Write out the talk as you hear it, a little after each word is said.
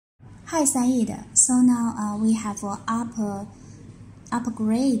Hi Saeed. So now we have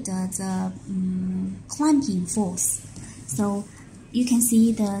upgrade the clamping force. So you can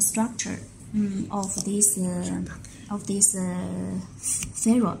see the structure of this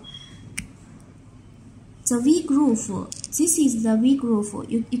ferrule. The V groove. This is the V groove.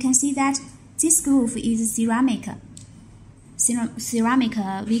 You can see that this groove is ceramic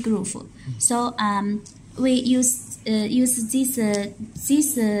V groove. So we use this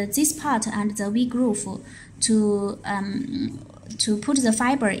part and the V groove to put the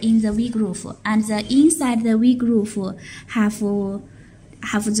fiber in the V groove, and the inside the V groove have the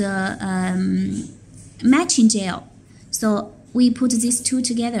matching gel. So we put these two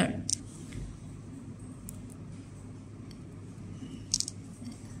together.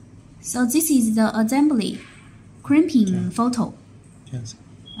 So this is the assembly crimping photo. Yes.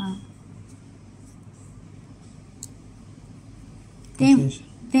 Then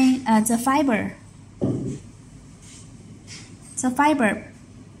the fiber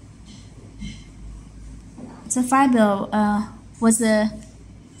was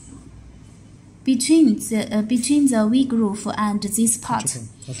between the V groove and this part.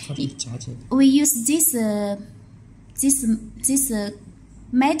 We use this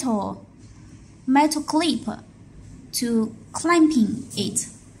metal clip to clamping it,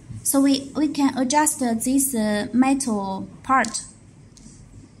 so we can adjust this metal part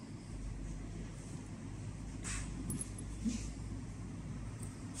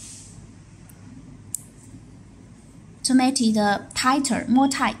to make it tighter, more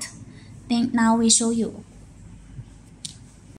tight. Then now we show you.